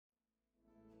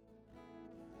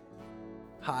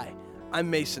Hi, I'm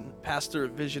Mason, pastor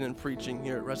of Vision and Preaching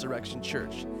here at Resurrection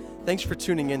Church. Thanks for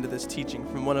tuning into this teaching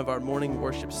from one of our morning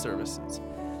worship services.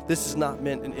 This is not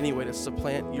meant in any way to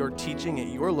supplant your teaching at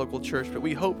your local church, but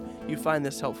we hope you find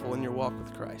this helpful in your walk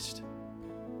with Christ.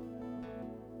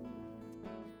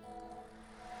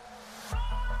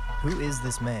 Who is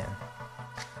this man?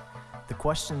 The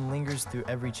question lingers through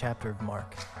every chapter of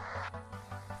Mark.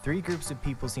 Three groups of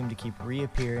people seem to keep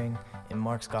reappearing in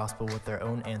Mark's gospel with their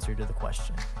own answer to the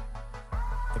question.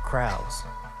 The crowds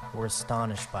were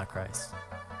astonished by Christ.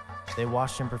 They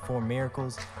watched him perform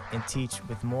miracles and teach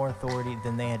with more authority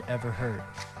than they had ever heard.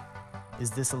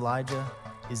 Is this Elijah?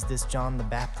 Is this John the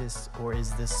Baptist? Or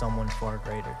is this someone far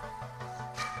greater?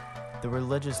 The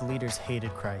religious leaders hated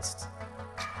Christ.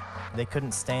 They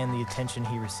couldn't stand the attention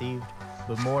he received,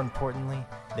 but more importantly,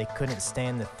 they couldn't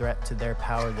stand the threat to their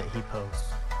power that he posed.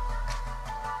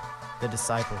 The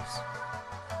disciples,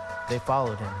 they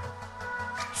followed him.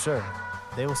 Sure,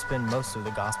 they will spend most of the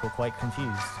gospel quite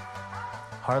confused,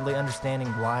 hardly understanding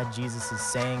why Jesus is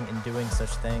saying and doing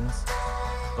such things,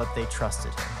 but they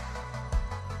trusted him.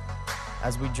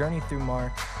 As we journey through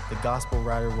Mark, the gospel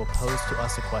writer will pose to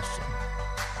us a question.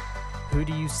 Who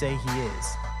do you say he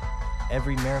is?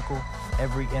 Every miracle,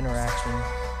 every interaction,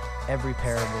 every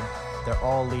parable, they're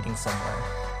all leading somewhere.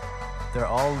 They're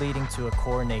all leading to a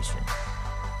coronation.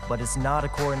 But it's not a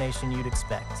coronation you'd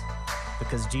expect,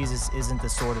 because Jesus isn't the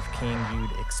sort of king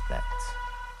you'd expect.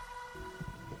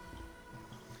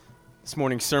 This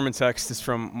morning's sermon text is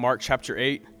from Mark chapter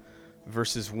 8,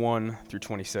 verses 1 through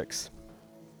 26.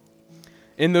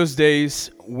 In those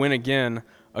days, when again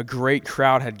a great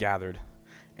crowd had gathered,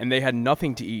 and they had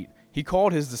nothing to eat, he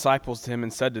called his disciples to him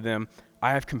and said to them,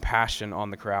 I have compassion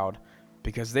on the crowd,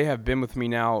 because they have been with me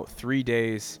now 3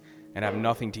 days and have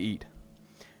nothing to eat.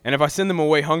 And if I send them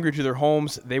away hungry to their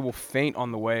homes, they will faint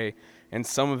on the way, and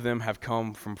some of them have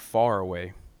come from far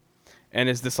away. And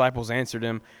his disciples answered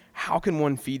him, How can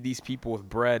one feed these people with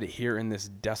bread here in this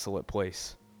desolate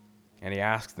place? And he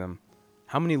asked them,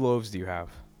 How many loaves do you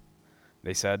have?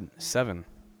 They said, 7.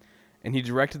 And he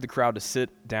directed the crowd to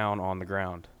sit down on the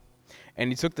ground.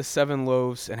 And he took the 7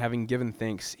 loaves, and having given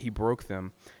thanks, he broke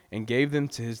them, and gave them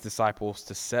to his disciples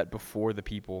to set before the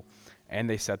people, and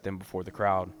they set them before the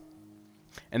crowd.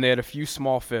 And they had a few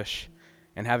small fish,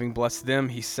 and having blessed them,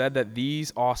 he said that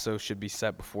these also should be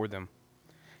set before them.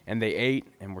 And they ate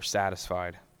and were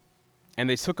satisfied. And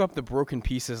they took up the broken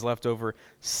pieces left over,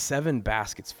 7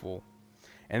 baskets full.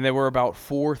 And there were about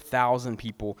 4,000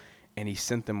 people, and he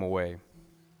sent them away.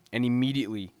 And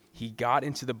immediately he got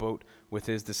into the boat with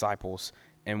his disciples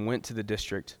and went to the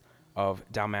district of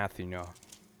Dalmathia.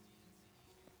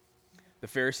 The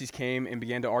Pharisees came and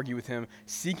began to argue with him,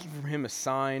 seeking from him a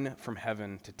sign from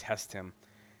heaven to test him.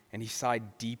 And he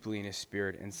sighed deeply in his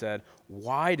spirit and said,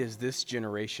 Why does this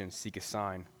generation seek a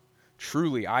sign?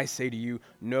 Truly, I say to you,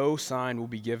 no sign will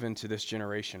be given to this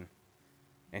generation.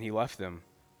 And he left them,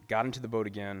 got into the boat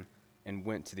again, and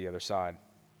went to the other side.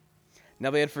 Now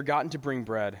they had forgotten to bring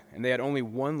bread, and they had only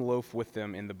 1 loaf with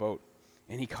them in the boat.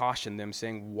 And he cautioned them,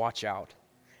 saying, Watch out.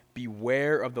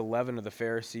 Beware of the leaven of the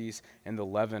Pharisees and the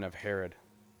leaven of Herod.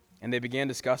 And they began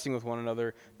discussing with one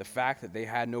another the fact that they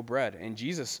had no bread. And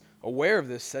Jesus, aware of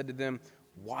this, said to them,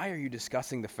 Why are you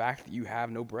discussing the fact that you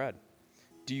have no bread?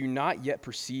 Do you not yet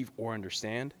perceive or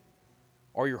understand?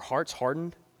 Are your hearts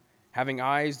hardened? Having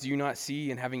eyes, do you not see?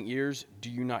 And having ears, do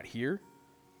you not hear?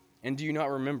 And do you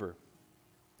not remember?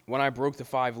 When I broke the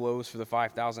 5 loaves for the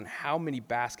 5,000, how many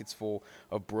baskets full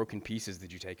of broken pieces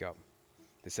did you take up?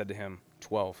 They said to him,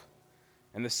 12.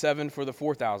 And the 7 for the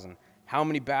 4,000, how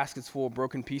many baskets full of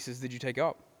broken pieces did you take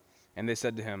up? And they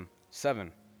said to him,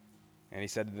 7. And he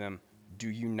said to them,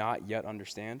 Do you not yet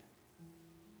understand?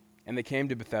 And they came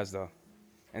to Bethesda,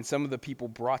 and some of the people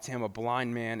brought to him a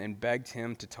blind man and begged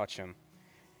him to touch him.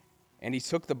 And he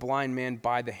took the blind man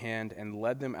by the hand and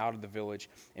led them out of the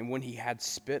village. And when he had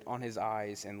spit on his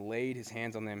eyes and laid his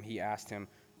hands on them, he asked him,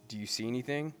 Do you see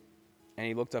anything? And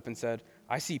he looked up and said,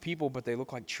 I see people, but they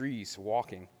look like trees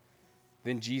walking.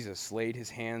 Then Jesus laid his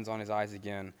hands on his eyes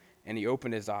again, and he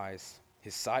opened his eyes.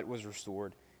 His sight was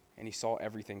restored, and he saw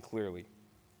everything clearly.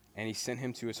 And he sent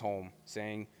him to his home,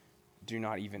 saying, Do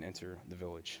not even enter the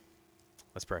village.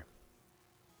 Let's pray.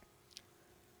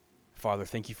 Father,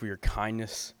 thank you for your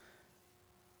kindness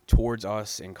towards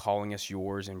us and calling us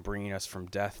yours and bringing us from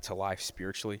death to life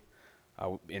spiritually,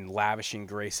 in lavishing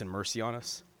grace and mercy on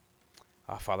us.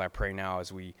 Father, I pray now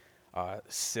as we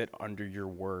sit under your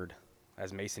word,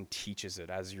 as Mason teaches it,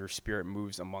 as your spirit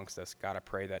moves amongst us, God, I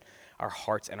pray that our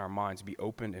hearts and our minds be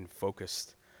opened and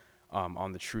focused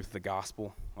on the truth of the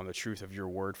gospel, on the truth of your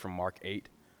word from Mark 8,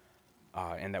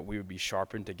 and that we would be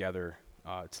sharpened together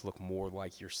to look more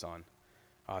like your Son,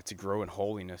 to grow in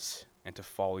holiness, and to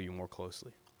follow you more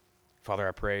closely. Father,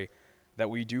 I pray that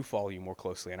we do follow you more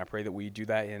closely, and I pray that we do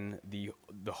that in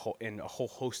in a whole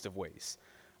host of ways.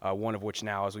 One of which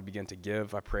now, as we begin to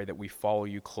give, I pray that we follow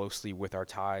you closely with our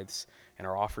tithes and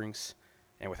our offerings,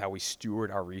 and with how we steward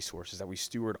our resources, that we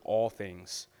steward all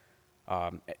things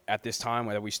at this time,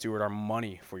 that we steward our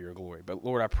money for your glory. But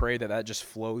Lord, I pray that that just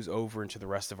flows over into the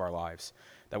rest of our lives,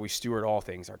 that we steward all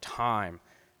things, our time,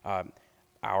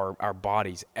 our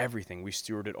bodies, everything. We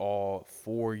steward it all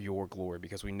for your glory,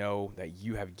 because we know that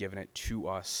you have given it to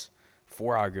us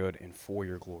for our good and for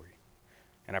your glory.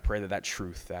 And I pray that that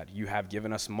truth, that you have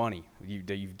given us money,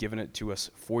 that you've given it to us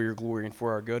for your glory and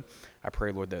for our good, I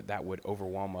pray, Lord, that that would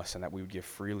overwhelm us and that we would give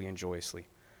freely and joyously.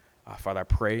 Father, I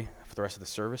pray for the rest of the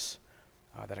service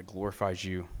that it glorifies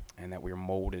you and that we are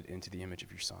molded into the image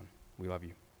of your Son. We love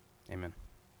you. Amen.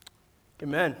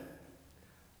 Amen.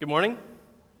 Good morning.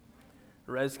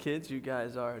 Res kids, you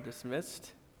guys are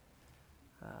dismissed.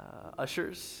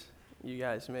 Ushers, you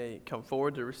guys may come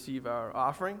forward to receive our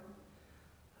offering.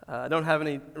 I don't have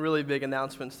any really big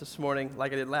announcements this morning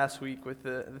like I did last week with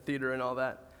the theater and all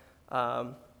that.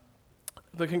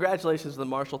 But congratulations to the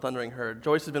Marshall Thundering Herd.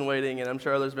 Joyce has been waiting, and I'm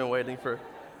sure others have been waiting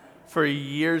for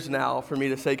years now for me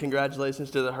to say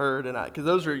congratulations to the herd, and because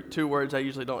those are two words I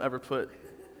usually don't ever put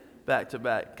back to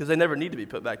back, because they never need to be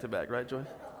put back to back, right, Joyce?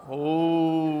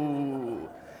 Oh,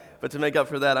 but to make up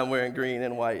for that, I'm wearing green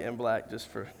and white and black just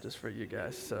for you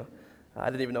guys. So I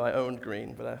didn't even know I owned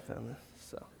green, but I found this.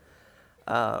 So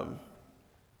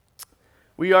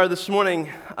we are this morning.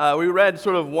 We read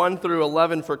sort of 1 through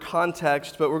 11 for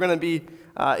context, but we're going to be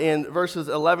in verses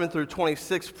 11 through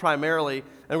 26 primarily,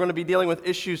 and we're going to be dealing with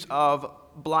issues of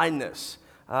blindness,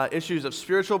 issues of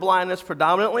spiritual blindness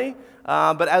predominantly,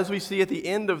 but as we see at the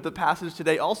end of the passage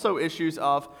today, also issues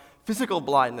of physical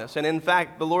blindness. And in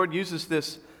fact, the Lord uses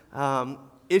this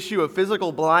issue of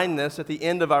physical blindness at the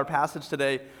end of our passage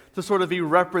today to sort of be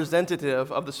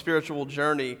representative of the spiritual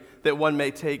journey that one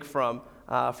may take from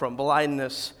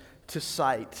blindness to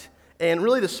sight. And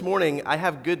really this morning, I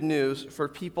have good news for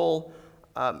people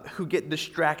who get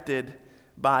distracted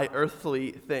by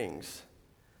earthly things.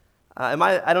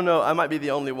 I don't know, I might be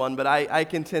the only one, but I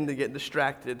can tend to get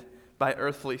distracted by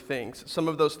earthly things. Some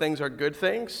of those things are good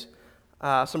things.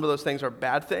 Some of those things are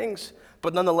bad things,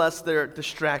 but nonetheless, they're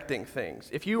distracting things.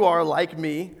 If you are, like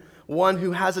me, one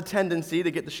who has a tendency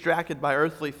to get distracted by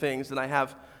earthly things, then I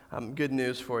have good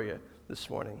news for you this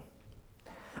morning.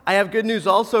 I have good news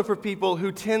also for people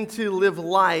who tend to live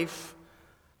life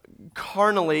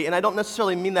carnally, and I don't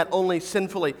necessarily mean that only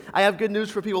sinfully. I have good news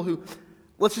for people who,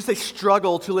 let's just say,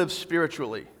 struggle to live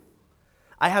spiritually.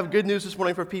 I have good news this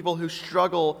morning for people who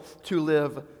struggle to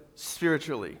live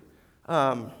spiritually.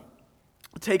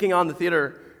 Taking on the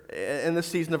theater in this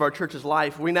season of our church's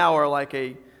life, we now are like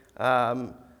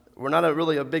we're not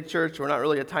really a big church, we're not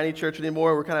really a tiny church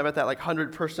anymore. We're kind of at that like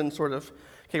 100-person sort of,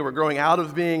 okay, we're growing out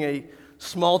of being a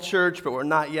small church, but we're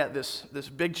not yet this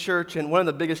big church. And one of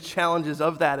the biggest challenges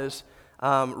of that is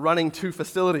running 2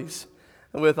 facilities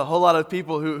with a whole lot of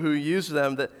people who use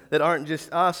them that aren't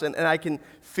just us. And I can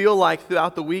feel like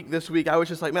throughout the week, this week, I was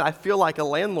just like, man, I feel like a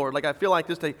landlord. Like I feel like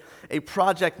just a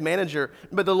project manager.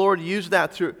 But the Lord used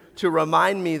that to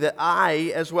remind me that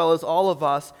I, as well as all of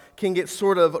us, can get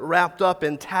sort of wrapped up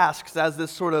in tasks as this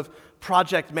sort of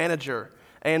project manager.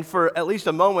 And for at least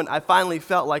a moment, I finally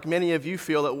felt like many of you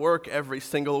feel at work every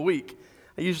single week.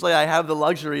 Usually I have the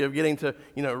luxury of getting to,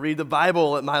 read the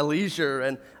Bible at my leisure,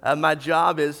 and my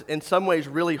job is in some ways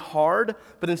really hard,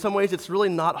 but in some ways it's really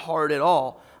not hard at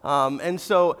all. And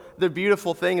so the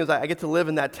beautiful thing is I get to live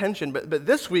in that tension. But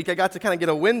this week I got to kind of get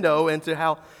a window into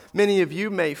how many of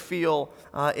you may feel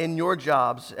in your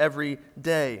jobs every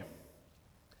day.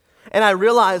 And I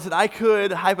realized that I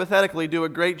could hypothetically do a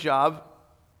great job.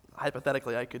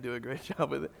 Hypothetically, I could do a great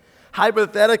job with it.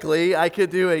 Hypothetically, I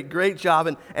could do a great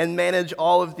job and manage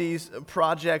all of these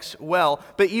projects well.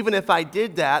 But even if I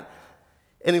did that,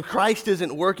 and if Christ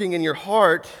isn't working in your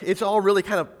heart, it's all really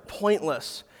kind of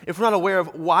pointless. If we're not aware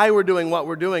of why we're doing what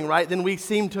we're doing, right, then we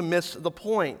seem to miss the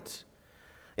point.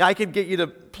 I could get you to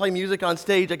play music on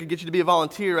stage. I could get you to be a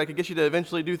volunteer. I could get you to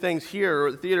eventually do things here or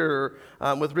at the theater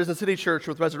or with Risen City Church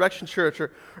or with Resurrection Church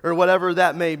or whatever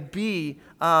that may be.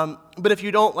 But if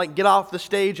you don't get off the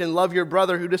stage and love your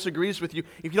brother who disagrees with you,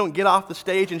 if you don't get off the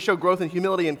stage and show growth and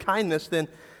humility and kindness, then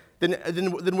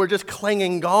we're just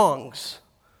clanging gongs,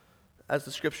 as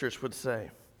the scriptures would say.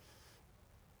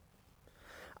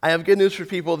 I have good news for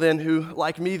people then who,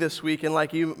 like me this week, and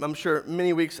like you, I'm sure,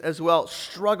 many weeks as well,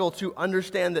 struggle to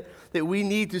understand that we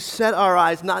need to set our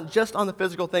eyes not just on the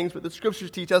physical things, but the Scriptures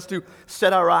teach us to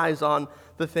set our eyes on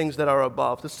the things that are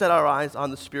above, to set our eyes on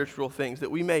the spiritual things,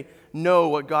 that we may know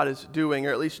what God is doing,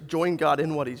 or at least join God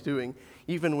in what He's doing,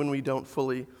 even when we don't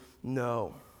fully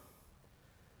know.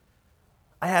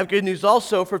 I have good news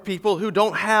also for people who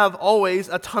don't have always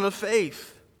a ton of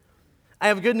faith. I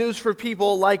have good news for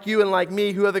people like you and like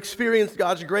me who have experienced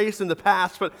God's grace in the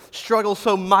past but struggle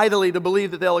so mightily to believe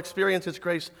that they'll experience His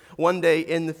grace one day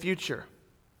in the future.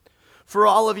 For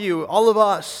all of you, all of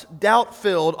us,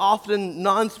 doubt-filled, often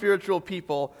non-spiritual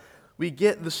people, we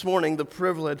get this morning the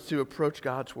privilege to approach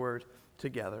God's Word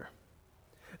together.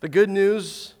 The good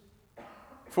news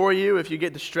for you if you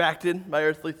get distracted by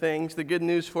earthly things, the good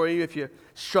news for you if you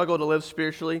struggle to live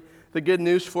spiritually, the good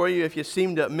news for you if you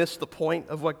seem to miss the point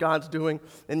of what God's doing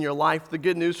in your life, the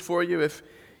good news for you if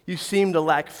you seem to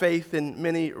lack faith in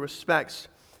many respects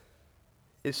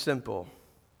is simple.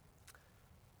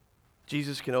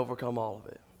 Jesus can overcome all of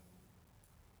it.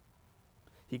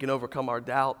 He can overcome our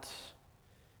doubts.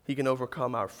 He can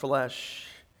overcome our flesh.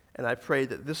 And I pray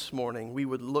that this morning we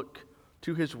would look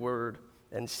to His Word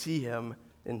and see Him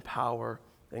in power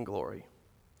and glory.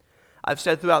 I've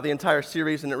said throughout the entire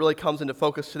series, and it really comes into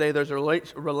focus today, there's a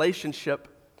relationship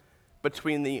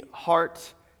between the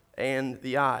heart and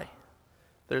the eye.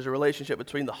 There's a relationship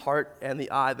between the heart and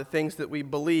the eye, the things that we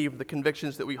believe, the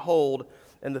convictions that we hold,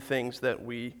 and the things that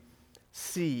we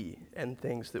see and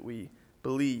things that we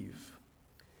believe.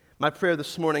 My prayer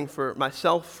this morning for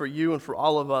myself, for you, and for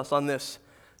all of us on this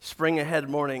spring ahead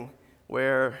morning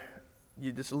where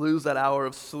you just lose that hour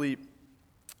of sleep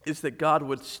is that God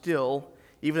would still,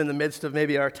 even in the midst of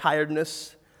maybe our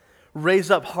tiredness,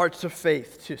 raise up hearts of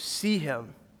faith to see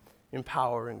Him in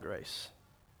power and grace.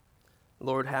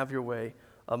 Lord, have your way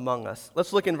among us.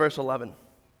 Let's look in verse 11.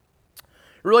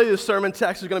 Really, the sermon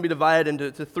text is going to be divided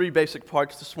into three basic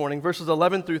parts this morning. Verses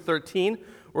 11 through 13,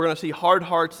 we're going to see hard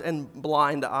hearts and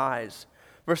blind eyes.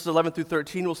 Verses 11 through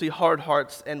 13, we'll see hard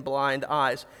hearts and blind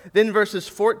eyes. Then verses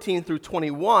 14 through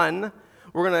 21,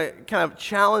 we're going to kind of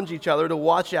challenge each other to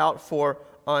watch out for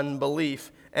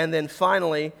unbelief. And then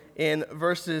finally, in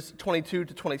verses 22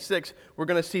 to 26, we're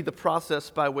going to see the process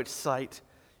by which sight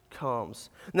comes.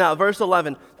 Now, verse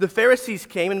 11, the Pharisees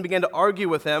came and began to argue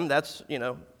with him. That's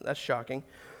shocking.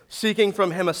 Seeking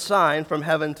from him a sign from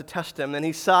heaven to test him. And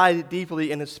he sighed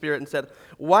deeply in his spirit and said,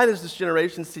 "Why does this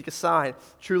generation seek a sign?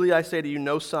 Truly I say to you,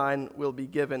 no sign will be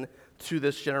given to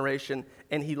this generation."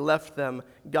 And he left them,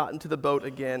 got into the boat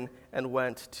again, and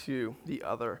went to the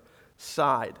other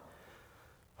side.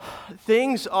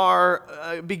 Things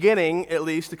are beginning, at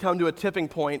least, to come to a tipping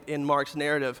point in Mark's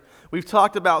narrative. We've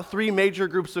talked about three major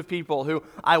groups of people who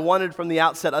I wanted from the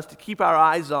outset us to keep our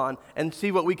eyes on and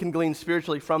see what we can glean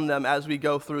spiritually from them as we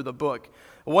go through the book.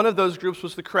 One of those groups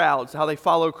was the crowds, how they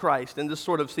follow Christ, and just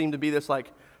sort of seemed to be this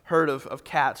like herd of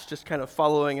cats just kind of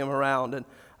following him around,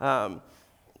 and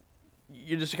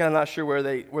you're just kind of not sure where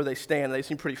they stand. They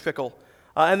seem pretty fickle.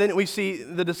 And then we see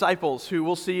the disciples, who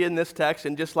we'll see in this text,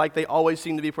 and just like they always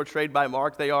seem to be portrayed by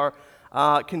Mark, they are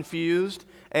confused.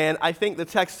 And I think the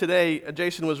text today,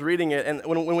 Jason was reading it, and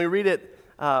when we read it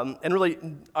and really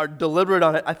are deliberate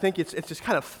on it, I think it's just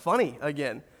kind of funny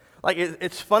again. Like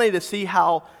it's funny to see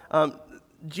how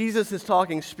Jesus is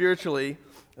talking spiritually.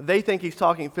 They think he's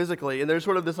talking physically, and there's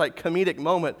sort of this like comedic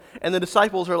moment. And the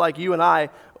disciples are like you and I.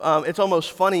 It's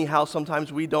almost funny how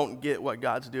sometimes we don't get what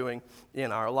God's doing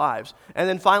in our lives. And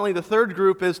then finally, the third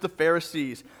group is the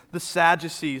Pharisees, the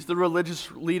Sadducees, the religious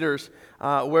leaders,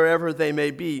 wherever they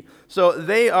may be. So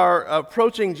they are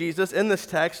approaching Jesus in this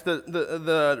text.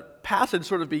 The passage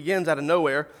sort of begins out of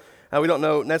nowhere. We don't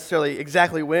know necessarily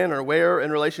exactly when or where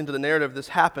in relation to the narrative this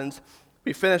happens.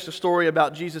 We finished a story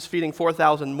about Jesus feeding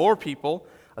 4,000 more people.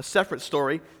 A separate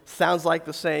story. Sounds like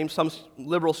the same. Some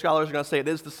liberal scholars are going to say it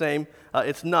is the same.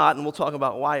 It's not, and we'll talk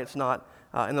about why it's not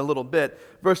in a little bit.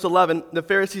 Verse 11, the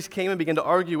Pharisees came and began to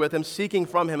argue with him, seeking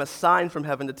from him a sign from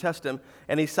heaven to test him.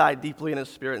 And he sighed deeply in his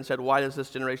spirit and said, "Why does this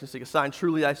generation seek a sign?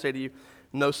 Truly I say to you,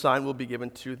 no sign will be given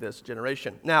to this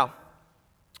generation." Now,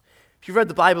 if you've read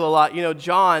the Bible a lot, you know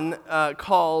John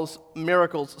calls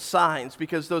miracles signs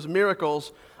because those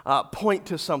miracles point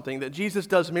to something, that Jesus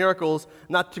does miracles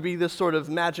not to be this sort of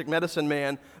magic medicine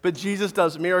man, but Jesus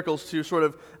does miracles to sort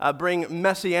of bring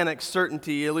messianic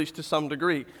certainty, at least to some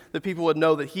degree, that people would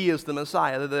know that he is the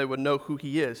Messiah, that they would know who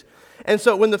he is. And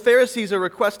so when the Pharisees are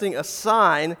requesting a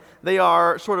sign, they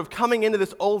are sort of coming into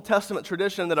this Old Testament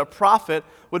tradition that a prophet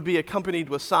would be accompanied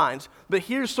with signs. But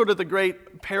here's sort of the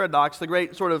great paradox, the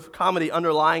great sort of comedy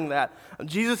underlying that.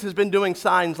 Jesus has been doing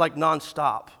signs like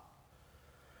nonstop.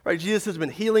 Right, Jesus has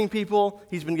been healing people,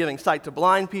 he's been giving sight to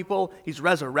blind people, he's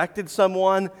resurrected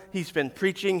someone, he's been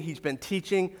preaching, he's been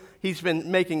teaching, he's been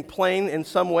making plain in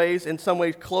some ways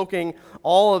cloaking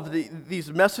all of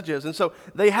these messages. And so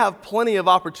they have plenty of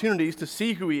opportunities to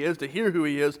see who he is, to hear who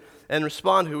he is, and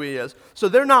respond who he is. So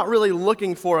they're not really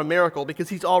looking for a miracle because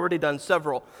he's already done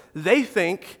several. They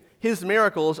think his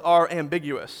miracles are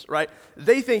ambiguous, right?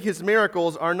 They think his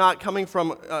miracles are not coming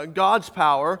from God's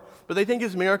power, but they think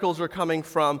his miracles are coming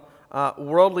from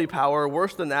worldly power.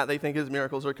 Worse than that, they think his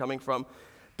miracles are coming from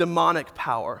demonic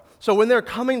power. So when they're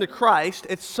coming to Christ,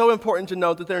 it's so important to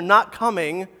note that they're not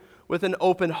coming with an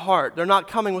open heart. They're not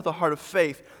coming with a heart of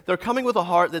faith. They're coming with a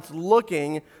heart that's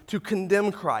looking to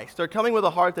condemn Christ. They're coming with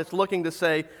a heart that's looking to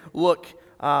say, look,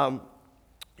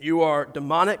 you are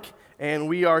demonic, and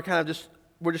we're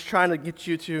just trying to get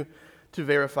you to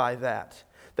verify that.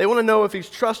 They want to know if he's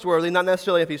trustworthy, not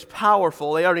necessarily if he's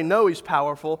powerful. They already know he's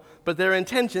powerful, but their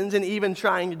intentions in even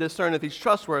trying to discern if he's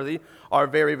trustworthy are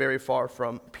very, very far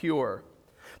from pure.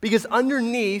 Because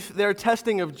underneath their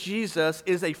testing of Jesus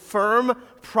is a firm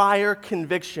prior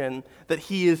conviction that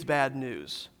he is bad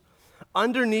news.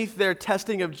 Underneath their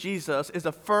testing of Jesus is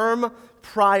a firm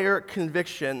prior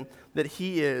conviction that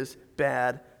he is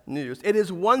bad news. It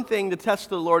is one thing to test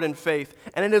the Lord in faith,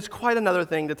 and it is quite another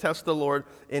thing to test the Lord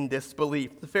in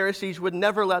disbelief. The Pharisees would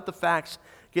never let the facts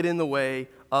get in the way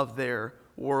of their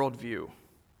worldview. You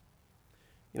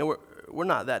know, we're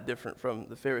not that different from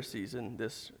the Pharisees in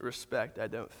this respect, I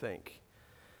don't think.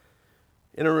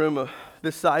 In a room of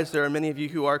this size, there are many of you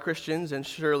who are Christians, and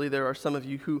surely there are some of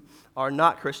you who are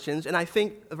not Christians. And I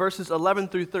think verses 11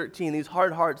 through 13, these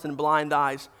hard hearts and blind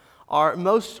eyes, are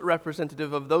most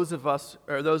representative of those of us,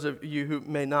 or those of you who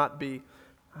may not be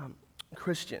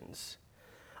Christians.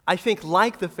 I think,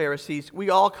 like the Pharisees, we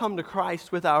all come to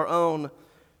Christ with our own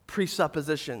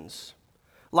presuppositions.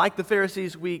 Like the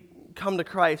Pharisees, we come to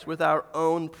Christ with our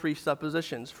own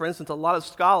presuppositions. For instance, a lot of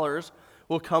scholars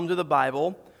will come to the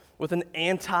Bible with an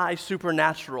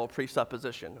anti-supernatural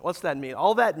presupposition. What's that mean?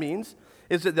 All that means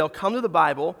is that they'll come to the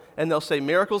Bible and they'll say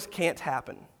miracles can't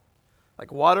happen.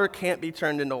 Like water can't be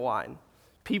turned into wine.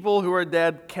 People who are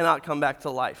dead cannot come back to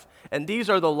life. And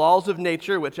these are the laws of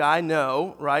nature, which I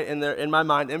know, right, in my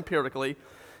mind empirically.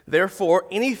 Therefore,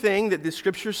 anything that the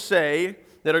scriptures say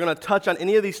that are going to touch on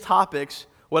any of these topics,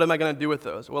 what am I going to do with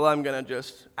those? Well, I'm going to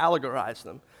just allegorize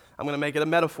them. I'm going to make it a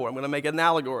metaphor. I'm going to make it an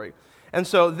allegory. And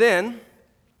so then,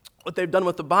 what they've done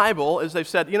with the Bible is they've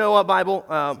said, you know what, Bible,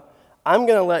 I'm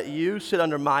going to let you sit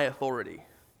under my authority.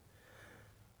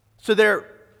 So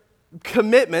their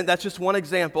commitment, that's just one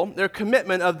example, their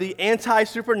commitment of the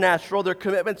anti-supernatural, their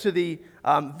commitment to the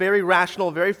very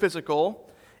rational, very physical,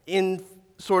 in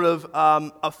sort of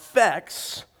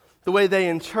affects the way they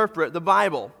interpret the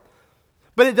Bible.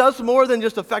 But it does more than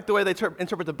just affect the way they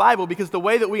interpret the Bible, because the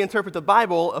way that we interpret the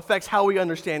Bible affects how we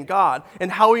understand God,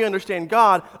 and how we understand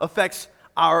God affects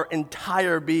our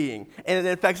entire being, and it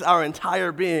affects our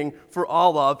entire being for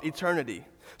all of eternity.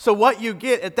 So what you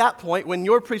get at that point, when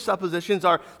your presuppositions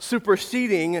are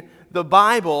superseding the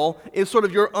Bible, is sort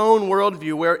of your own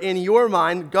worldview, where in your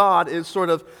mind, God is sort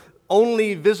of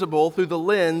only visible through the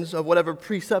lens of whatever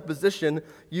presupposition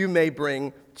you may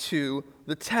bring to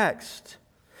the text.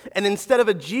 And instead of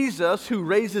a Jesus who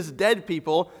raises dead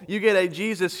people, you get a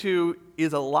Jesus who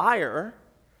is a liar,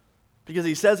 because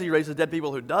he says he raises dead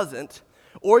people who doesn't.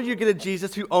 Or you get a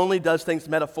Jesus who only does things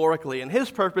metaphorically. And his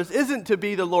purpose isn't to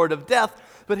be the Lord of death,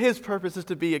 but his purpose is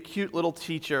to be a cute little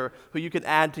teacher who you can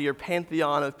add to your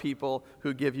pantheon of people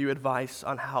who give you advice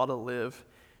on how to live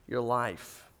your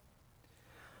life.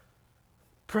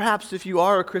 Perhaps if you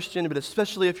are a Christian, but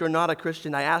especially if you're not a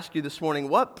Christian, I ask you this morning,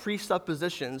 what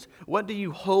presuppositions, what do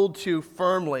you hold to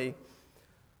firmly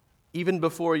even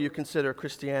before you consider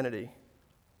Christianity?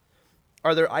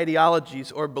 Are there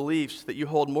ideologies or beliefs that you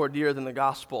hold more dear than the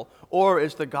gospel? Or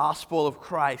is the gospel of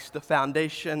Christ the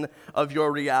foundation of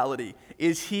your reality?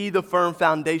 Is he the firm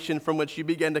foundation from which you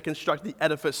begin to construct the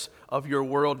edifice of your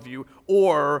worldview?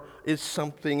 Or is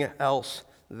something else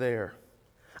there?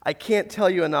 I can't tell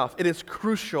you enough. It is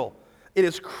crucial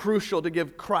to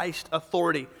give Christ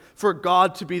authority for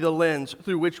God to be the lens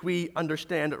through which we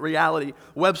understand reality.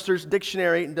 Webster's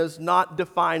dictionary does not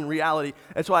define reality.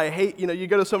 That's why I hate, you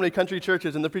go to so many country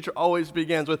churches and the preacher always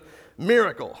begins with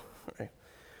miracle. Right?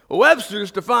 Well, Webster's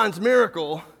defines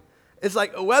miracle. It's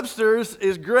like Webster's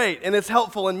is great and it's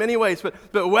helpful in many ways,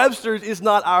 but Webster's is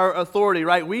not our authority,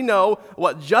 right? We know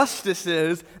what justice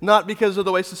is, not because of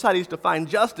the way societies define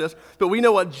justice, but we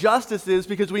know what justice is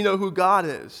because we know who God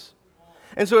is.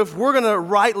 And so if we're going to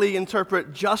rightly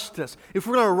interpret justice, if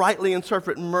we're going to rightly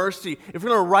interpret mercy, if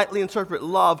we're going to rightly interpret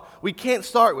love, we can't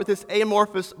start with this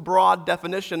amorphous, broad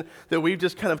definition that we've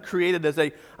just kind of created as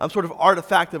a sort of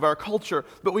artifact of our culture.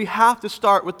 But we have to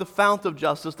start with the fount of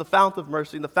justice, the fount of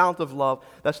mercy, and the fount of love.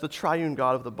 That's the triune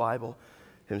God of the Bible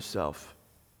himself.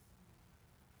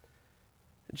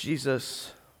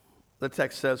 Jesus, the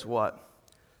text says what?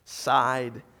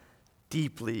 Sighed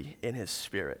deeply in his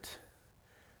spirit.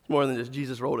 More than just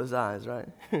Jesus rolled his eyes, right?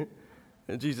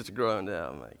 And Jesus groaned,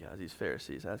 oh my God, these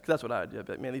Pharisees. That's what I would do.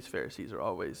 But man, these Pharisees are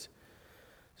always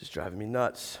just driving me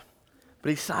nuts. But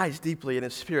he sighs deeply in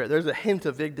his spirit. There's a hint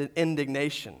of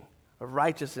indignation, of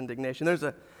righteous indignation. There's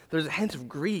a hint of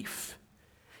grief.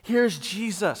 Here's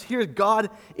Jesus. Here's God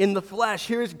in the flesh.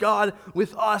 Here's God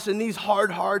with us. And these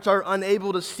hard hearts are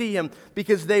unable to see him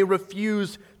because they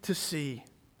refuse to see.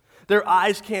 Their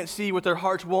eyes can't see what their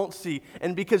hearts won't see.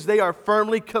 And because they are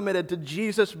firmly committed to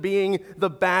Jesus being the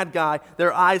bad guy,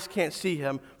 their eyes can't see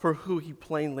him for who he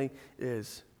plainly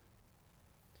is.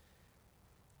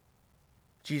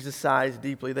 Jesus sighs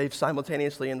deeply. They've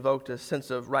simultaneously invoked a sense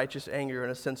of righteous anger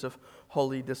and a sense of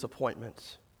holy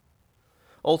disappointment.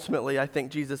 Ultimately, I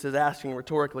think Jesus is asking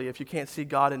rhetorically, if you can't see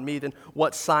God in me, then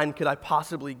what sign could I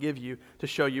possibly give you to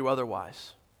show you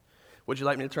otherwise? Would you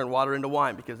like me to turn water into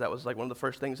wine? Because that was like one of the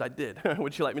first things I did.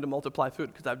 Would you like me to multiply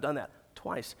food? Because I've done that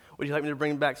twice. Would you like me to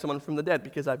bring back someone from the dead?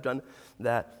 Because I've done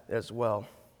that as well.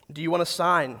 Do you want a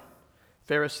sign,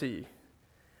 Pharisee?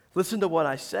 Listen to what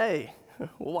I say.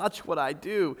 Watch what I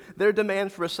do. Their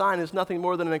demand for a sign is nothing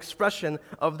more than an expression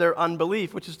of their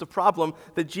unbelief, which is the problem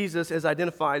that Jesus has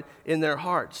identified in their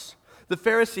hearts. The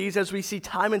Pharisees, as we see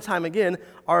time and time again,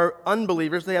 are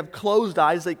unbelievers. They have closed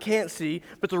eyes. They can't see.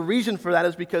 But the reason for that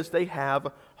is because they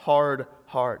have hard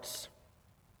hearts.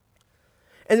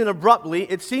 And then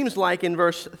abruptly, it seems like in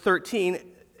verse 13,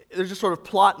 there's a sort of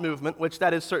plot movement, which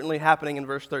that is certainly happening in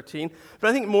verse 13. But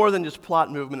I think more than just plot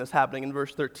movement is happening in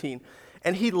verse 13.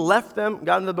 And he left them,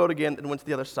 got in the boat again, and went to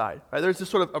the other side. Right? There's this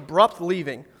sort of abrupt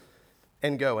leaving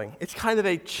and going. It's kind of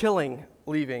a chilling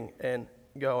leaving and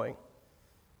going.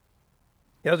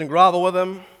 He doesn't grovel with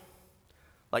them.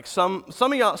 Like some of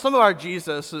our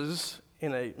Jesuses,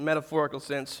 in a metaphorical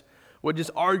sense, would just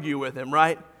argue with him,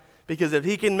 right? Because if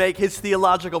he can make his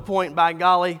theological point, by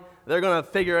golly, they're going to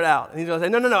figure it out. And he's going to say,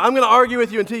 no, I'm going to argue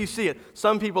with you until you see it.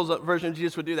 Some people's version of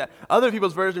Jesus would do that. Other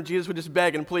people's version of Jesus would just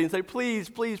beg and plead and say, please,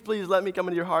 please, please, let me come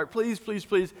into your heart. Please, please,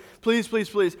 please, please, please,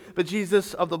 please. But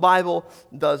Jesus of the Bible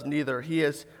does neither. He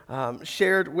has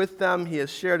shared with them. He has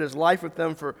shared his life with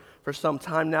them for some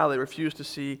time now. They refuse to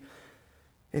see,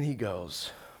 and he goes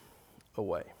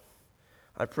away.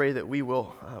 I pray that we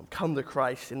will come to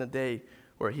Christ in a day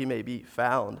where he may be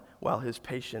found while his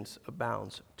patience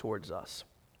abounds towards us.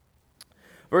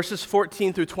 Verses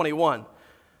 14 through 21.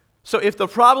 So if the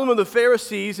problem of the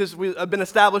Pharisees has been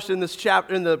established in this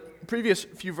chapter, in the previous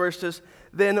few verses,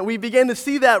 then we begin to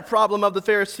see that problem of the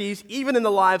Pharisees even in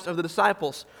the lives of the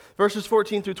disciples. Verses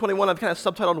 14 through 21, I've kind of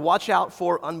subtitled, Watch Out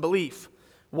for Unbelief.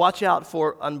 Watch out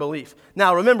for unbelief.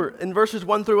 Now remember, in verses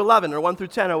 1 through 11 or 1 through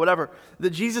 10 or whatever, that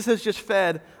Jesus has just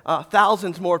fed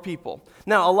thousands more people.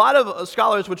 Now a lot of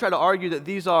scholars would try to argue that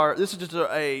this is just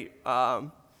a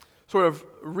sort of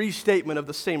restatement of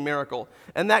the same miracle.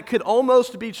 And that could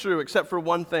almost be true except for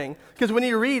one thing. Because when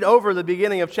you read over the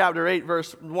beginning of chapter 8,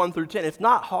 verse 1 through 10, it's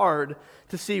not hard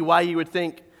to see why you would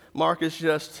think Mark is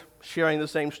just sharing the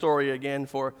same story again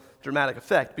for dramatic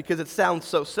effect, because it sounds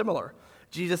so similar.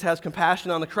 Jesus has compassion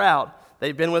on the crowd.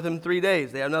 They've been with him 3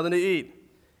 days. They have nothing to eat.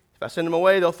 If I send them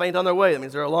away, they'll faint on their way. That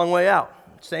means they're a long way out.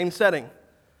 Same setting.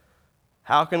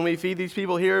 How can we feed these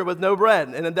people here with no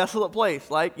bread in a desolate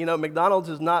place? Like, McDonald's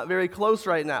is not very close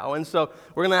right now, and so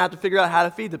we're going to have to figure out how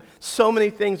to feed them. So many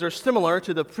things are similar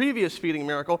to the previous feeding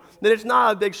miracle that it's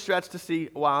not a big stretch to see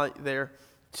why they're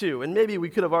too. And maybe we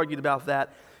could have argued about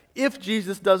that if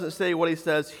Jesus doesn't say what he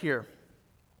says here.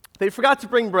 They forgot to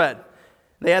bring bread.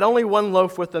 They had only one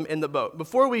loaf with them in the boat.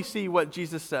 Before we see what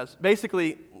Jesus says,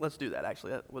 basically, let's do that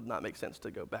actually. That would not make sense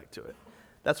to go back to it.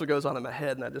 That's what goes on in my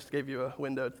head, and I just gave you a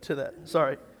window to that.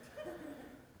 Sorry.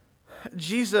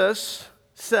 Jesus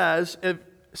says,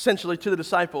 essentially to the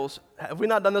disciples, have we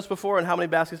not done this before, and how many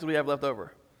baskets do we have left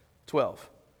over? 12.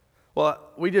 Well,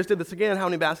 we just did this again. How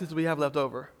many baskets do we have left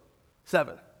over?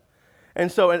 7.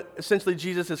 And so essentially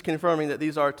Jesus is confirming that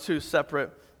these are 2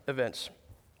 separate events.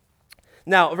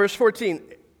 Now, verse 14,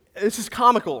 this is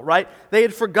comical, right? They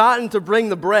had forgotten to bring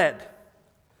the bread,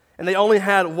 and they only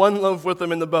had 1 loaf with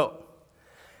them in the boat.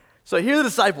 So here are the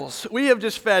disciples. We have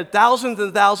just fed thousands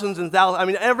and thousands and thousands. I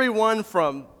mean, everyone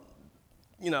from,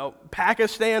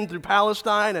 Pakistan through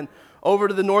Palestine and over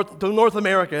to North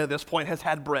America at this point has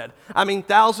had bread. I mean,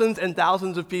 thousands and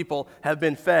thousands of people have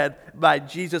been fed by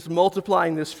Jesus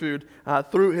multiplying this food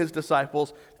through his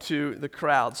disciples to the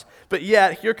crowds. But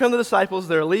yet, here come the disciples.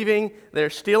 They're leaving. They're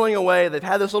stealing away. They've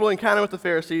had this little encounter with the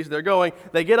Pharisees. They're going.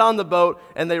 They get on the boat,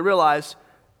 and they realize,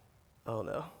 oh,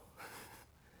 no.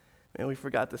 Man, we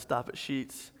forgot to stop at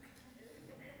Sheetz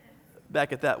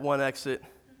back at that one exit.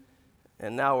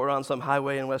 And now we're on some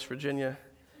highway in West Virginia.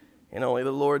 And only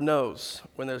the Lord knows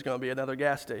when there's going to be another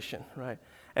gas station, right?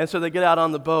 And so they get out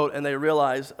on the boat and they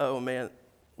realize, oh man,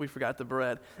 we forgot the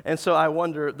bread. And so I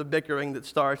wonder the bickering that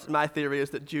starts. My theory is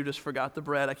that Judas forgot the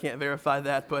bread. I can't verify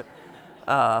that, but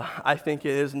I think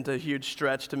it isn't a huge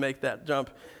stretch to make that jump.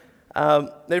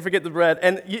 They forget the bread.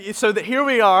 And so here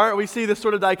we are. We see this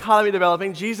sort of dichotomy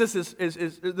developing. Jesus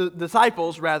the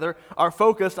disciples, rather, are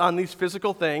focused on these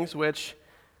physical things, which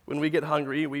when we get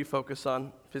hungry, we focus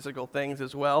on physical things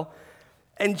as well.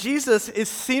 And Jesus is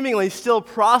seemingly still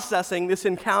processing this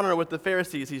encounter with the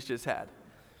Pharisees he's just had.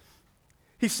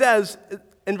 He says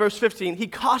in verse 15, he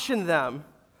cautioned them,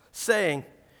 saying,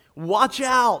 watch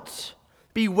out,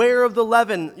 beware of the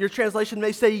leaven. Your translation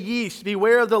may say yeast.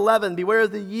 Beware of the leaven, beware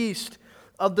of the yeast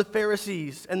of the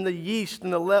Pharisees and the yeast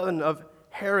and the leaven of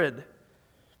Herod.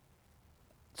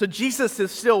 So Jesus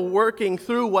is still working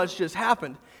through what's just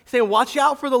happened. He's saying, watch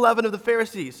out for the leaven of the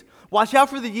Pharisees. Watch out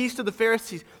for the yeast of the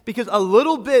Pharisees, because a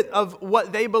little bit of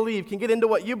what they believe can get into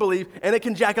what you believe, and it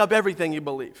can jack up everything you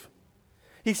believe.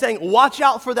 He's saying, watch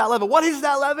out for that leaven. What is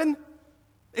that leaven?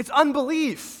 It's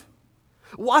unbelief.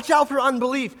 Watch out for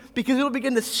unbelief, because it'll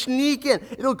begin to sneak in.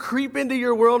 It'll creep into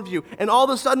your worldview, and all of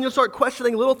a sudden you'll start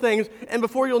questioning little things, and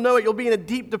before you'll know it, you'll be in a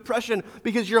deep depression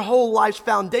because your whole life's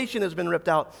foundation has been ripped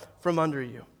out from under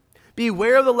you.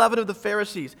 Beware of the leaven of the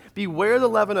Pharisees. Beware of the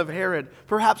leaven of Herod.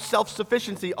 Perhaps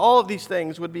self-sufficiency. All of these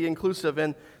things would be inclusive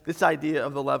in this idea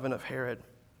of the leaven of Herod.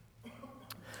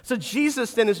 So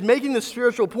Jesus then is making the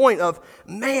spiritual point of,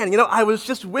 man, I was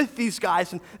just with these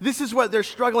guys, and this is what they're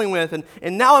struggling with,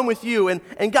 and now I'm with you.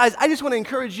 And guys, I just want to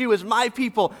encourage you as my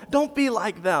people, don't be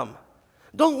like them.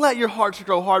 Don't let your hearts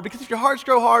grow hard, because if your hearts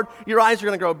grow hard, your eyes are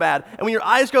going to grow bad. And when your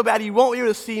eyes go bad, you won't be able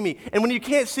to see me. And when you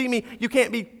can't see me, you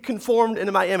can't be conformed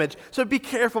into my image. So be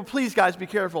careful. Please, guys, be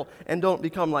careful, and don't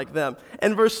become like them.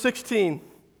 And verse 16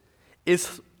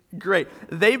 is great.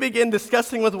 They begin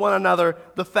discussing with one another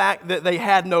the fact that they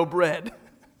had no bread.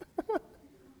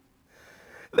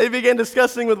 They began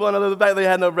discussing with one another the fact they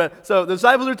had no bread. So the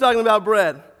disciples are talking about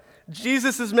bread.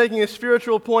 Jesus is making a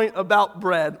spiritual point about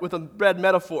bread with a bread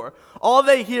metaphor. All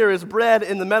they hear is bread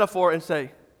in the metaphor and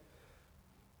say,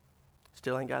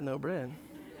 still ain't got no bread.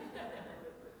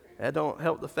 That don't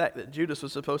help the fact that Judas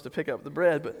was supposed to pick up the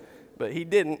bread, but he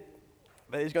didn't.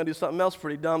 But he's going to do something else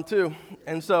pretty dumb too.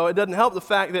 And so it doesn't help the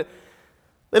fact that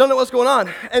they don't know what's going on.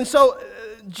 And so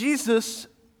Jesus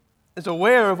is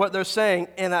aware of what they're saying,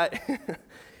 and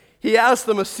he asks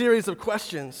them a series of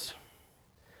questions.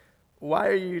 Why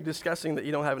are you discussing that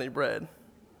you don't have any bread?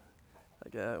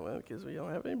 Well, because we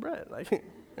don't have any bread.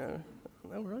 No,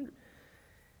 we're hungry.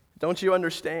 Don't you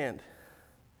understand?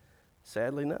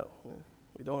 Sadly, no.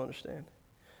 We don't understand.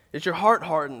 Is your heart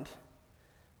hardened?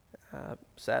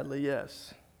 Sadly,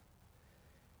 yes.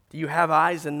 Do you have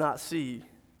eyes and not see?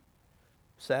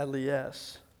 Sadly,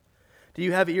 yes. Do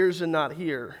you have ears and not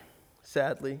hear?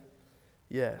 Sadly,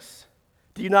 yes.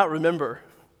 Do you not remember?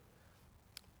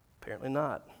 Apparently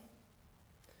not.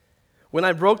 When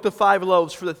I broke the 5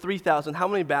 loaves for the 3,000, how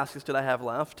many baskets did I have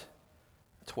left?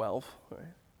 12. Right?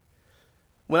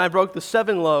 When I broke the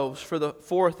 7 loaves for the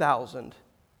 4,000,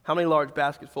 how many large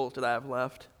basketfuls did I have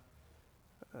left?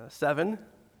 7.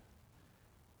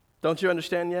 Don't you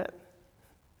understand yet?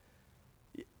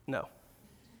 No.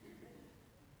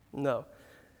 No.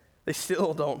 They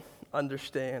still don't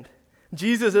understand.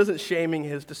 Jesus isn't shaming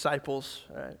his disciples.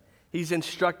 Right? He's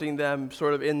instructing them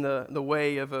sort of in the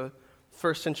way of a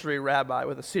first century rabbi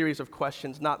with a series of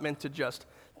questions, not meant to just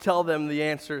tell them the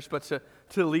answers, but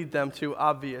to lead them to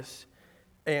obvious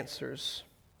answers.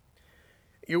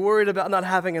 You're worried about not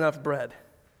having enough bread.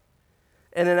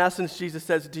 And in essence, Jesus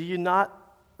says, do you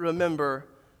not remember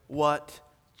what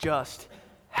just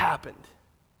happened?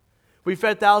 We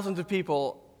fed thousands of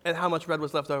people, and how much bread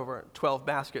was left over? 12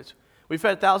 baskets. We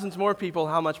fed thousands more people,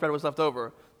 how much bread was left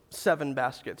over? 7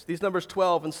 baskets. These numbers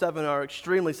 12 and 7 are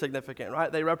extremely significant,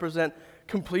 right? They represent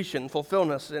completion,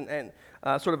 fulfillment, and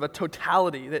sort of a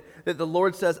totality that the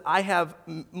Lord says, I have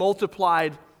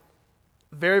multiplied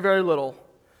very, very little,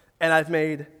 and I've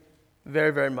made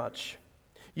very, very much.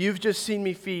 You've just seen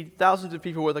me feed thousands of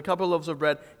people with a couple of loaves of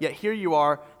bread, yet here you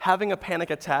are having a panic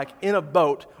attack in a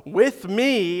boat with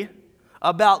me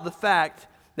about the fact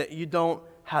that you don't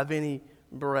have any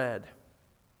bread.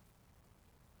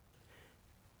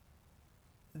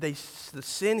 The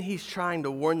sin he's trying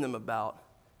to warn them about,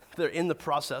 they're in the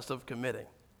process of committing.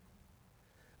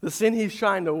 The sin he's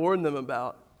trying to warn them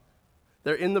about,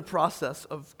 they're in the process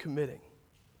of committing.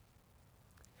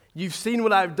 You've seen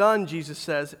what I've done, Jesus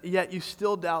says, yet you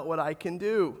still doubt what I can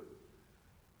do.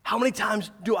 How many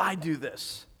times do I do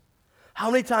this?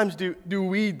 How many times do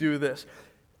we do this?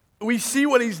 We see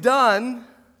what he's done,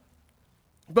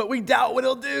 but we doubt what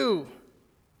he'll do.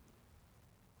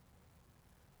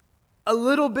 A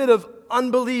little bit of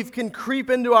unbelief can creep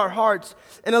into our hearts,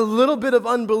 and a little bit of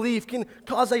unbelief can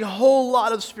cause a whole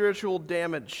lot of spiritual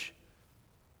damage.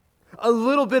 A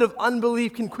little bit of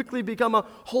unbelief can quickly become a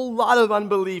whole lot of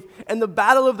unbelief, and the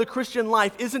battle of the Christian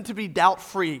life isn't to be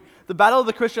doubt-free. The battle of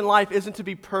the Christian life isn't to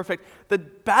be perfect. The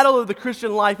battle of the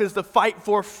Christian life is the fight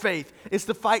for faith. It's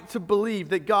the fight to believe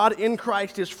that God in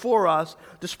Christ is for us,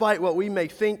 despite what we may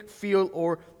think, feel,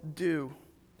 or do.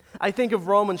 I think of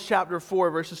Romans chapter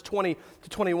 4, verses 20 to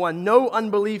 21. No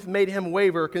unbelief made him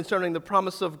waver concerning the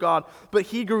promise of God, but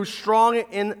he grew strong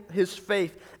in his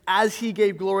faith as he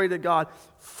gave glory to God,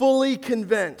 fully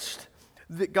convinced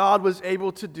that God was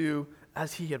able to do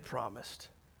as he had promised.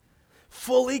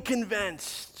 Fully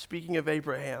convinced, speaking of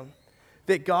Abraham,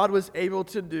 that God was able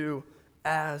to do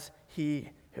as he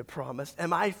had promised.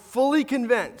 Am I fully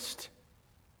convinced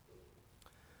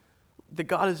that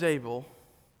God is able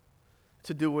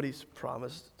to do what he's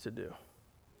promised to do?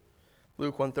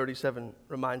 Luke 1:37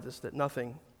 reminds us that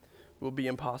nothing will be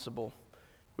impossible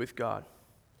with God.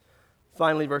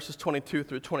 Finally, verses 22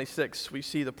 through 26, we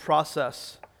see the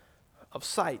process of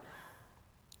sight.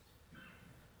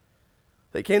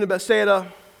 They came to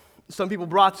Bethsaida. Some people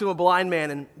brought to him a blind man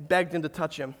and begged him to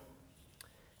touch him.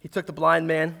 He took the blind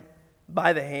man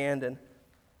by the hand and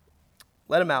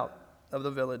led him out of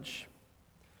the village,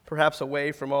 perhaps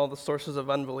away from all the sources of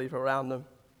unbelief around them.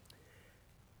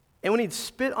 And when he'd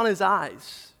spit on his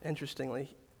eyes,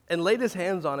 interestingly, and laid his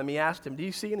hands on him, he asked him, "Do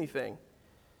you see anything?"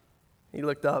 He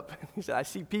looked up and he said, "I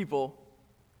see people,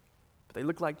 but they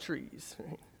look like trees."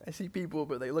 I see people,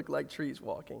 but they look like trees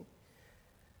walking.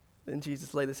 Then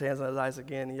Jesus laid his hands on his eyes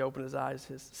again. He opened his eyes.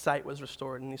 His sight was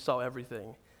restored, and he saw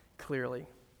everything clearly.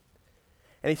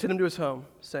 And he sent him to his home,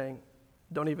 saying,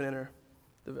 "Don't even enter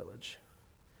the village."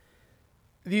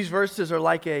 These verses are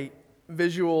like a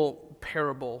visual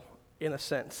parable in a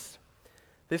sense.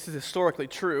 This is historically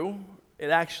true. It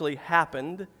actually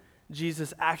happened.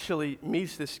 Jesus actually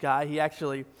meets this guy. He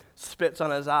actually spits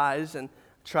on his eyes and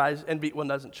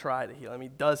doesn't try to heal him. He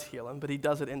does heal him, but he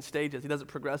does it in stages. He does it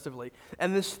progressively.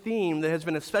 And this theme that has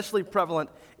been especially prevalent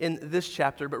in this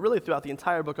chapter, but really throughout the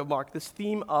entire book of Mark, this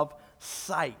theme of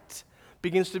sight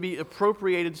begins to be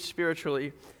appropriated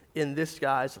spiritually in this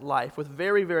guy's life with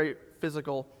very, very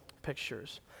physical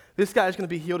pictures. This guy is going to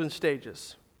be healed in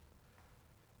stages.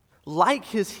 Like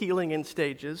his healing in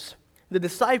stages, the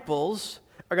disciples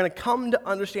are going to come to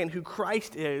understand who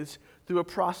Christ is through a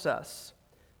process.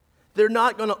 They're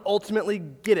not going to ultimately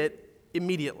get it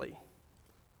immediately.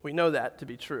 We know that to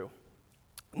be true.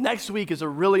 Next week is a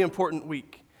really important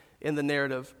week in the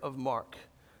narrative of Mark.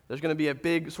 There's going to be a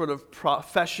big sort of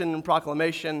profession and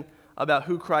proclamation about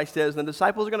who Christ is, and the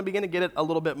disciples are going to begin to get it a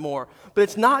little bit more. But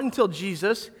it's not until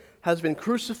Jesus has been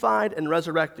crucified and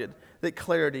resurrected that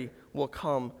clarity will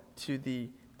come to the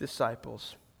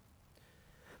disciples.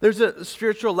 There's a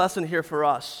spiritual lesson here for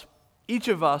us. Each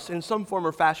of us, in some form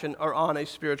or fashion, are on a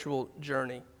spiritual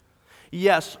journey.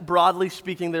 Yes, broadly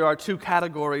speaking, there are two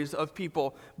categories of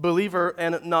people, believer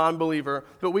and non-believer,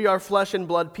 but we are flesh and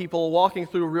blood people walking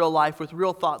through real life with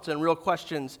real thoughts and real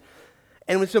questions.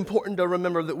 And it's important to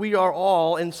remember that we are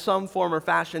all, in some form or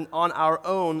fashion, on our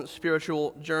own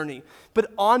spiritual journey.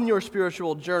 But on your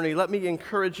spiritual journey, let me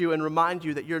encourage you and remind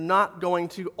you that you're not going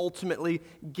to ultimately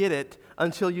get it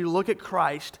until you look at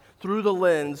Christ through the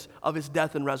lens of his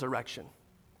death and resurrection.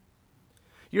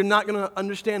 You're not going to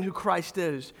understand who Christ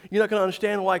is. You're not going to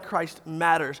understand why Christ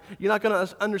matters. You're not going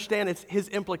to understand his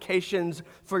implications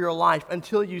for your life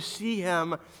until you see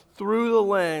him through the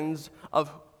lens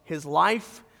of his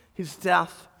life, his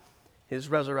death, his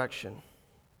resurrection.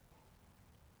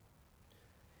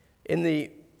 In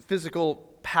the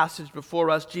physical passage before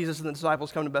us. Jesus and the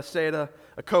disciples come to Bethsaida.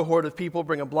 A cohort of people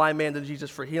bring a blind man to Jesus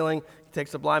for healing. He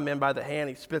takes the blind man by the hand.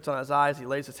 He spits on his eyes. He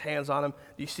lays his hands on him.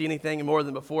 Do you see anything? More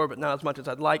than before, but not as much as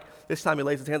I'd like. This time he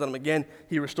lays his hands on him again.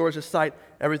 He restores his sight.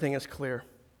 Everything is clear.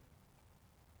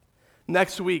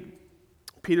 Next week,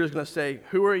 Peter's going to say,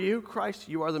 "Who are you, Christ?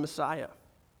 You are the Messiah.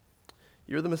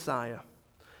 You're the Messiah."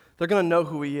 They're going to know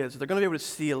who he is. They're going to be able to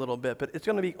see a little bit, but it's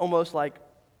going to be almost like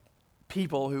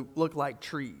people who look like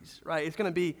trees, right? It's going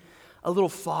to be a little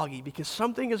foggy because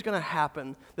something is going to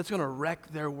happen that's going to wreck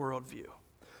their worldview.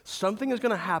 Something is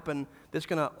going to happen that's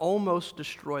going to almost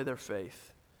destroy their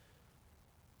faith.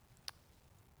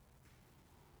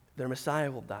 Their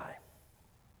Messiah will die.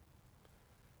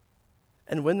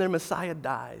 And when their Messiah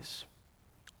dies,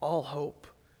 all hope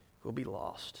will be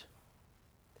lost.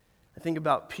 I think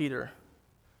about Peter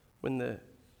when the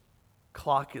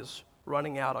clock is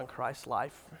running out on Christ's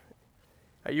life.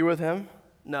 Are you with him?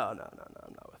 No, I'm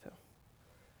not with him.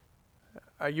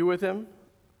 Are you with him?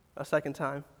 A second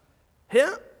time. Him?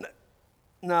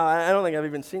 No, I don't think I've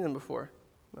even seen him before.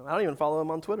 I don't even follow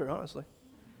him on Twitter, honestly.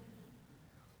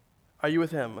 Are you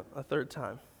with him? A third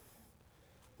time.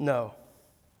 No,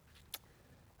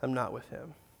 I'm not with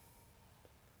him.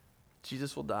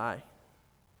 Jesus will die.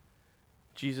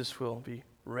 Jesus will be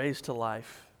raised to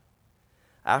life.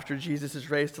 After Jesus is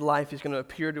raised to life, he's going to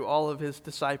appear to all of his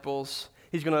disciples.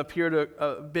 He's going to appear to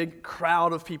a big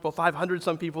crowd of people, 500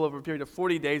 some people over a period of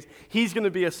 40 days. He's going to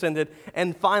be ascended.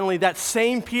 And finally, that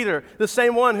same Peter, the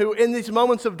same one who in these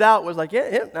moments of doubt was like, yeah,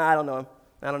 him? Nah, I don't know him.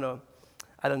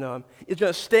 He's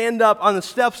going to stand up on the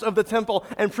steps of the temple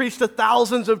and preach to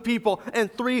thousands of people,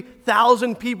 and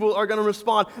 3,000 people are going to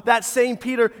respond. That same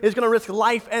Peter is going to risk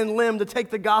life and limb to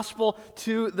take the gospel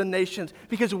to the nations.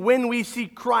 Because when we see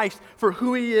Christ for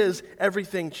who he is,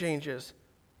 everything changes.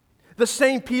 The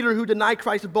same Peter who denied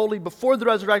Christ boldly before the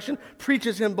resurrection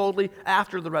preaches him boldly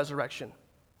after the resurrection.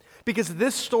 Because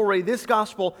this story, this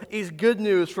gospel, is good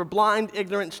news for blind,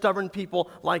 ignorant, stubborn people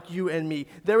like you and me.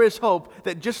 There is hope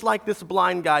that just like this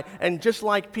blind guy and just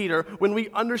like Peter, when we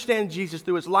understand Jesus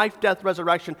through his life, death,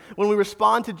 resurrection, when we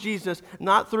respond to Jesus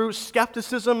not through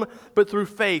skepticism but through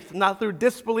faith, not through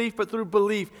disbelief but through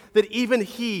belief, that even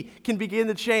he can begin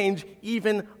to change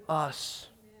even us.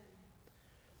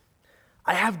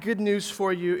 I have good news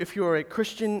for you if you are a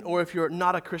Christian or if you're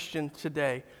not a Christian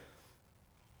today.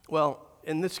 Well,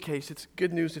 in this case, it's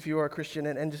good news if you are a Christian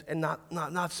and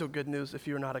not so good news if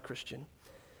you're not a Christian.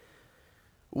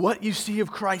 What you see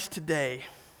of Christ today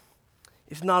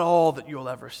is not all that you'll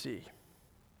ever see.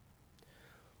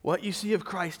 What you see of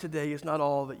Christ today is not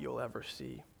all that you'll ever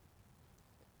see.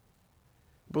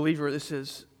 Believer, this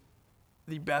is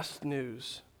the best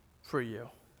news for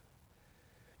you.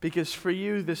 Because for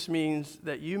you, this means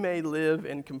that you may live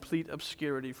in complete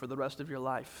obscurity for the rest of your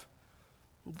life.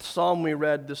 The psalm we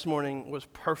read this morning was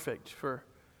perfect for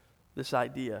this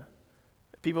idea.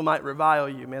 People might revile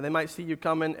you, man. They might see you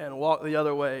coming and walk the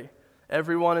other way.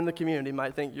 Everyone in the community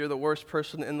might think you're the worst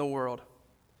person in the world.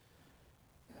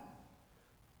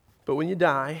 But when you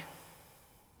die,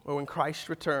 or when Christ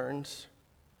returns,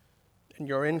 and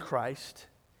you're in Christ,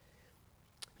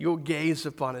 you'll gaze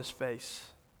upon his face.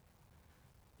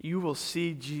 You will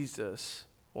see Jesus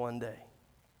one day.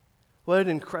 What an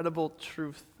incredible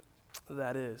truth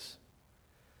that is.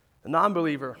 A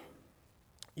non-believer,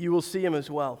 you will see him as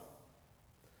well.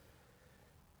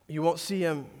 You won't see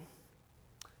him,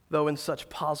 though, in such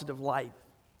positive light.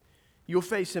 You'll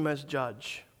face him as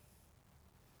judge,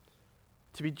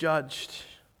 to be judged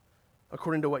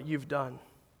according to what you've done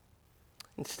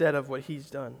instead of what he's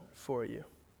done for you.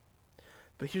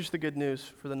 But here's the good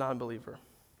news for the non-believer.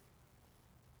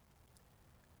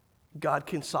 God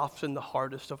can soften the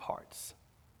hardest of hearts.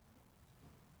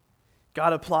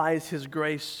 God applies his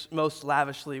grace most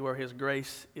lavishly where his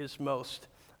grace is most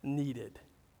needed.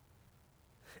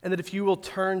 And that if you will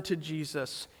turn to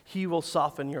Jesus, he will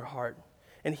soften your heart.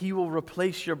 And he will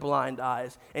replace your blind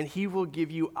eyes. And he will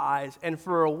give you eyes. And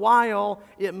for a while,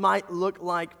 it might look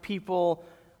like people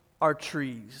are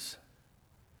trees.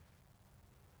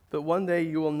 But one day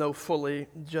you will know fully,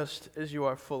 just as you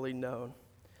are fully known.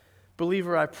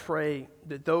 Believer, I pray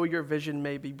that though your vision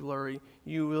may be blurry,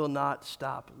 you will not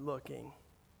stop looking.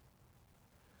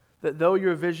 That though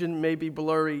your vision may be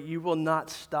blurry, you will not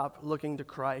stop looking to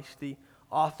Christ, the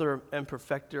author and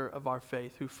perfecter of our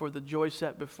faith, who for the joy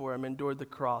set before him endured the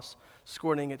cross,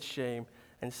 scorning its shame,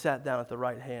 and sat down at the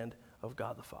right hand of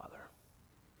God the Father.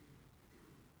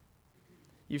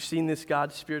 You've seen this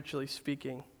God spiritually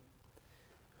speaking.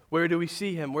 Where do we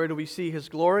see him? Where do we see his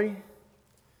glory?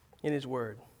 In his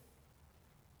word.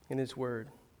 In his word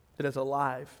that is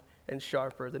alive and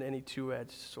sharper than any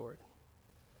two-edged sword.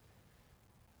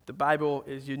 The Bible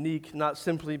is unique not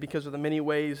simply because of the many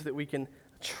ways that we can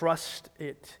trust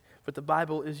it, but the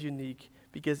Bible is unique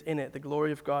because in it the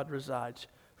glory of God resides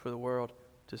for the world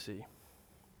to see.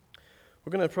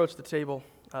 We're going to approach the table.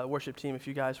 Worship team, if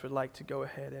you guys would like to go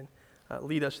ahead and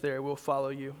lead us there, we'll follow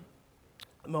you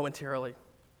momentarily.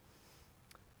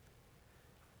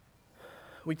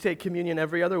 We take communion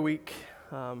every other week.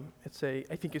 It's I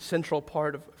think a central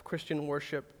part of Christian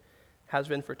worship, has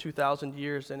been for 2,000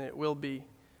 years, and it will be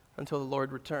until the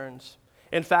Lord returns.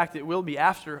 In fact, it will be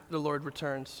after the Lord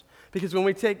returns. Because when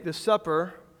we take the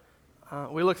supper,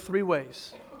 we look three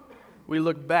ways. We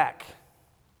look back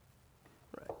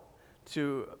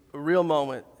to a real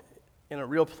moment in a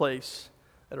real place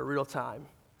at a real time,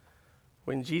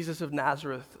 when Jesus of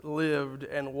Nazareth lived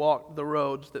and walked the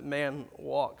roads that man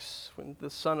walks, when the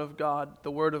Son of God,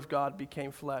 the Word of God,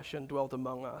 became flesh and dwelt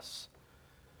among us.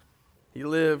 He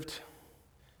lived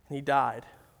and he died,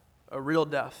 a real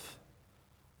death.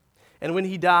 And when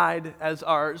he died, as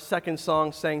our second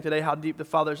song sang today, How Deep the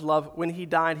Father's Love, when he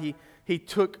died, he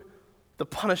took the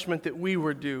punishment that we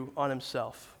were due on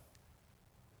himself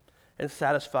and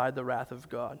satisfied the wrath of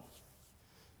God.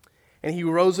 And he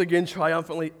rose again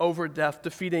triumphantly over death,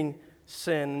 defeating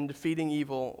sin and defeating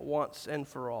evil once and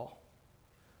for all.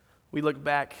 We look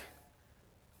back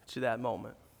to that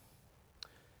moment.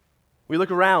 We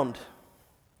look around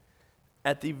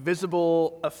at the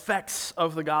visible effects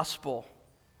of the gospel.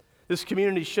 This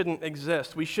community shouldn't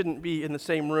exist. We shouldn't be in the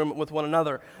same room with one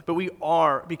another, but we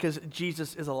are because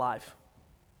Jesus is alive.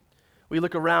 We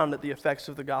look around at the effects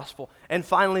of the gospel. And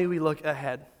finally, we look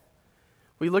ahead.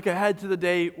 We look ahead to the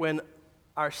day when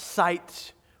our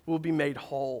sight will be made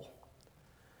whole.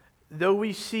 Though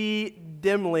we see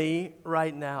dimly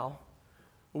right now,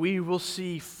 we will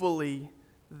see fully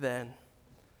then.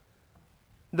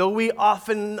 Though we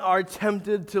often are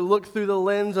tempted to look through the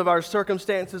lens of our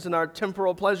circumstances and our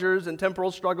temporal pleasures and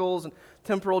temporal struggles and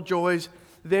temporal joys,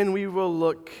 then we will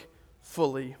look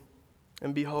fully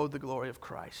and behold the glory of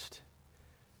Christ.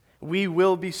 We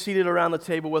will be seated around the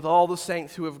table with all the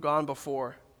saints who have gone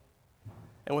before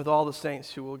and with all the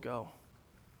saints who will go,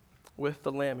 with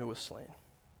the Lamb who was slain.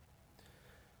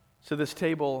 So this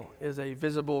table is a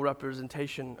visible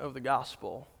representation of the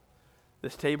gospel.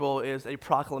 This table is a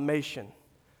proclamation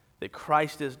that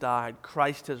Christ has died,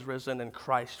 Christ has risen, and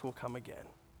Christ will come again.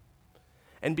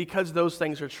 And because those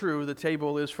things are true, the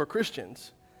table is for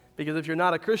Christians. Because if you're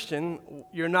not a Christian,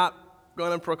 you're not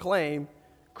going to proclaim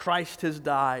Christ has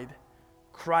died,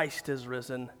 Christ has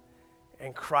risen,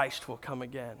 and Christ will come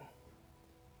again.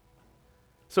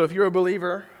 So if you're a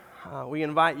believer, we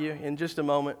invite you in just a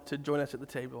moment to join us at the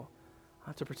table,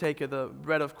 to partake of the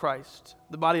bread of Christ,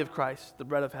 the body of Christ, the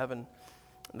bread of heaven,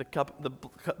 the cup,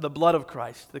 the blood of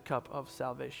Christ, the cup of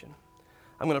salvation.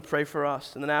 I'm going to pray for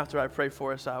us, and then after I pray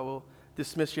for us, I will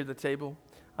dismiss you to the table.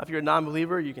 If you're a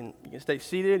non-believer, you can stay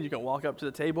seated. You can walk up to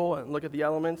the table and look at the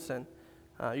elements, and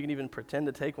you can even pretend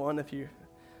to take one if you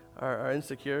are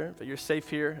insecure. But you're safe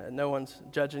here, and no one's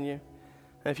judging you.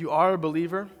 And if you are a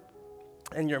believer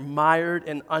and you're mired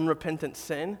in unrepentant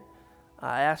sin,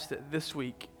 I ask that this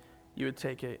week you would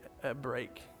take a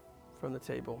break from the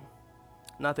table.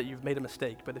 Not that you've made a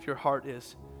mistake, but if your heart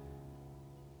is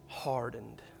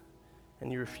hardened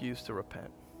and you refuse to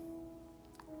repent.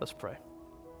 Let's pray.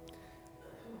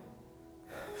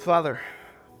 Father,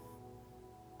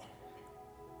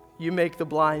 you make the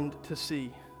blind to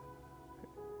see.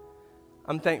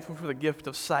 I'm thankful for the gift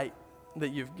of sight that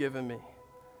you've given me.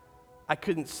 I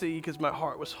couldn't see because my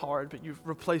heart was hard, but you've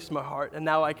replaced my heart, and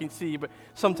now I can see. But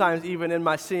sometimes even in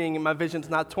my seeing, and my vision's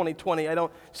not 20/20, I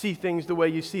don't see things the way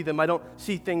you see them. I don't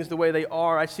see things the way they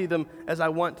are. I see them as I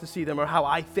want to see them or how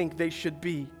I think they should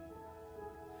be.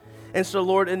 And so,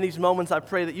 Lord, in these moments, I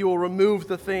pray that you will remove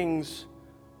the things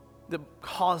that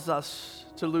cause us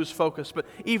to lose focus. But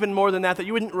even more than that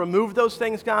you wouldn't remove those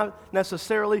things, God,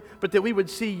 necessarily, but that we would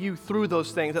see you through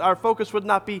those things. That our focus would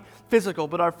not be physical,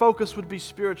 but our focus would be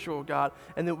spiritual, God,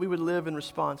 and that we would live in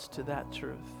response to that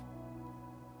truth.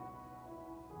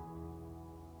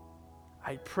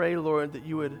 I pray, Lord, that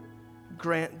you would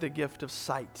grant the gift of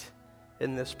sight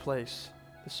in this place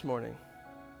this morning.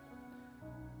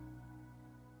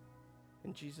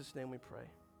 In Jesus' name we pray.